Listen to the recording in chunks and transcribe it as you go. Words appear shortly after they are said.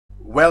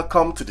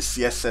Welcome to the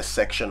CSS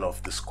section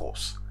of this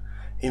course.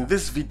 In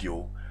this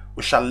video,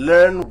 we shall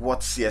learn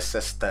what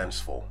CSS stands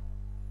for.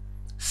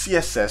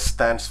 CSS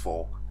stands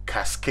for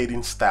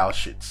Cascading Style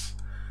Sheets.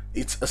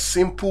 It's a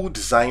simple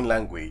design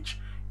language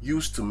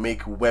used to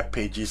make web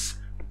pages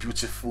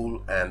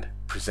beautiful and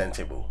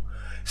presentable.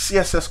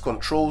 CSS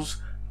controls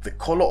the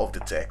color of the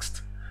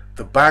text,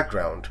 the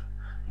background,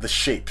 the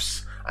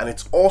shapes, and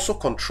it also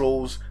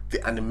controls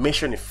the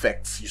animation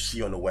effects you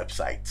see on the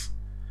website.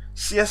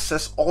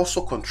 CSS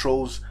also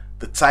controls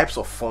the types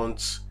of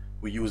fonts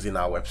we use in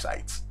our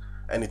websites,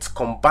 and it's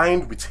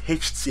combined with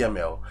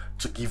HTML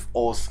to give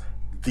us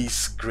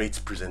this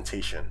great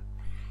presentation.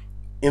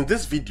 In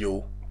this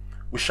video,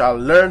 we shall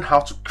learn how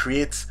to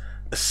create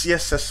a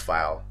CSS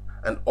file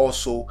and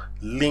also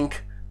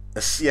link a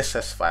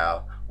CSS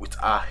file with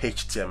our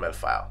HTML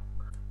file.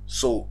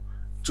 So,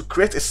 to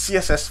create a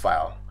CSS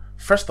file,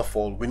 first of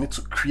all, we need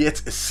to create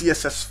a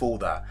CSS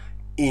folder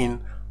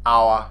in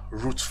our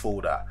root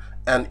folder.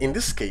 And in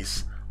this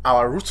case,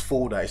 our root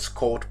folder is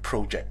called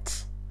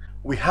projects.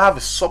 We have a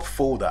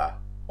subfolder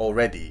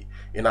already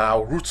in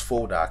our root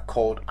folder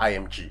called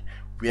img,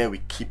 where we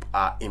keep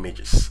our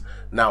images.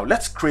 Now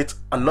let's create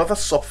another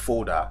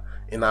subfolder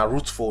in our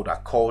root folder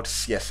called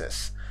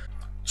CSS.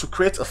 To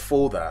create a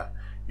folder,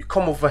 you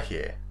come over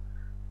here,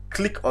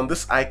 click on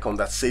this icon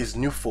that says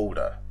new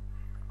folder,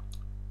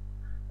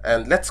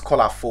 and let's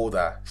call our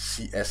folder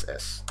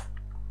CSS.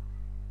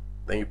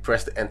 Then you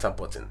press the enter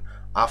button.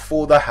 Our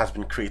folder has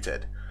been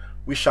created.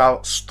 We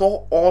shall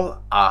store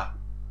all our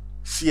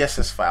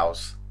CSS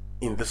files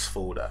in this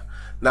folder.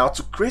 Now,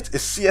 to create a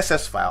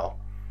CSS file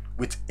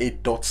with a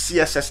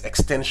 .css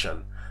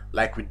extension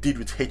like we did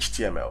with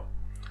HTML,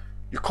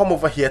 you come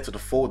over here to the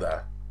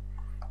folder,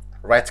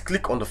 right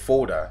click on the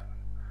folder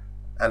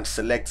and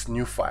select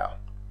new file.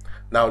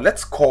 Now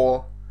let's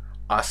call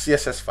our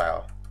CSS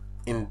file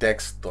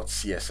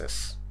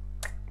index.css.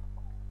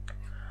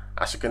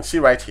 As you can see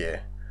right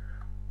here,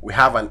 we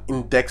have an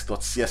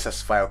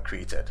index.css file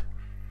created,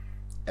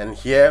 and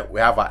here we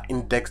have our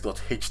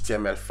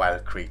index.html file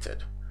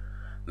created.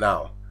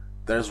 Now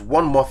there's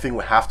one more thing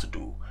we have to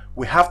do.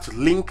 We have to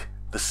link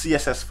the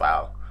CSS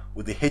file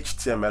with the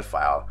HTML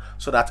file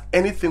so that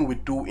anything we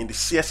do in the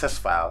CSS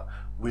file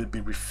will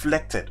be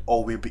reflected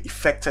or will be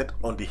affected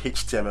on the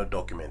HTML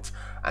document,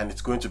 and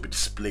it's going to be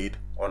displayed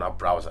on our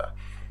browser.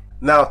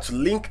 Now to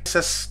link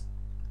a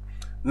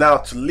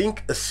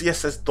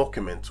CSS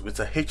document with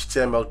a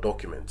HTML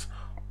document,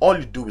 all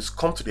you do is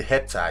come to the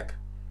head tag.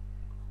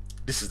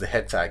 This is the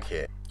head tag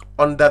here.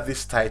 Under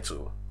this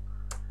title,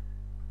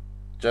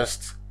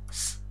 just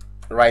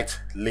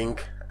write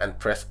link and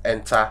press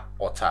enter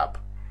or tab.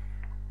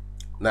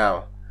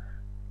 Now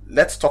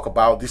let's talk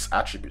about these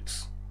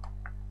attributes.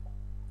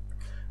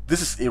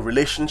 This is a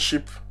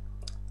relationship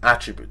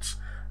attribute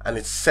and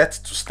it's set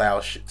to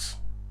style sheets.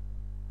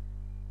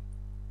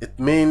 It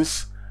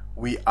means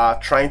we are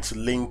trying to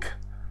link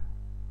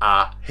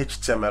our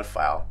HTML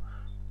file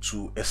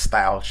to a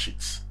style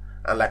sheet,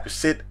 and like we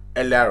said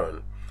earlier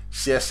on,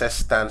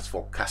 CSS stands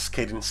for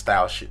Cascading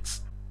Style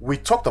Sheets. We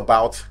talked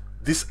about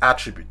these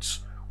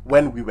attributes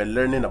when we were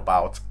learning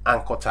about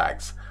anchor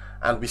tags,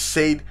 and we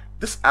said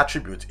this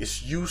attribute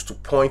is used to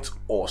point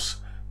us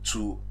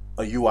to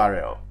a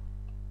URL,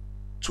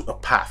 to a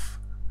path.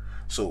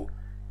 So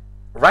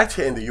right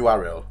here in the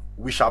URL,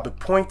 we shall be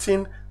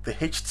pointing the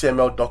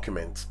HTML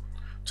document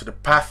to the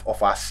path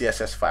of our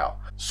CSS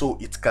file so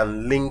it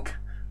can link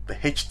the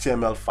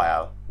HTML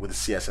file with the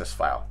CSS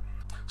file.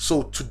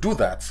 So to do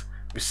that,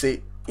 we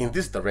say in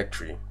this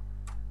directory,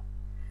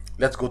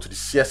 let's go to the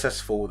CSS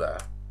folder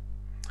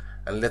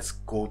and let's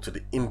go to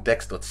the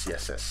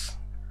index.css.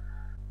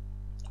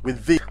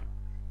 With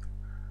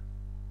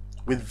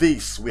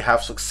this, we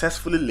have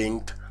successfully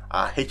linked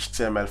our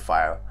HTML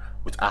file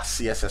with our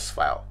CSS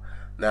file.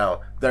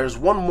 Now, there is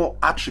one more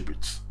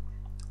attribute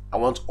I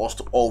want us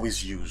to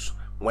always use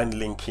when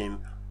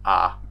linking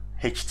our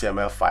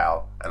HTML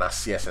file and our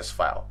CSS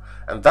file,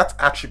 and that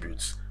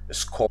attribute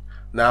is called.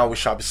 Now we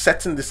shall be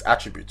setting this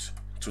attribute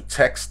to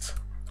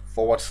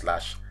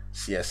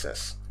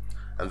text/CSS,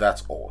 and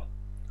that's all.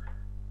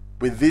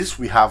 With this,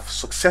 we have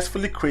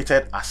successfully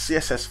created our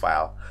CSS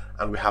file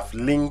and we have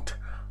linked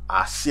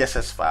our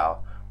CSS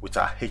file with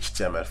our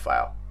HTML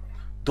file.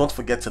 Don't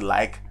forget to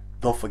like,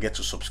 don't forget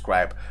to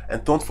subscribe,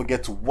 and don't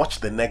forget to watch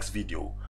the next video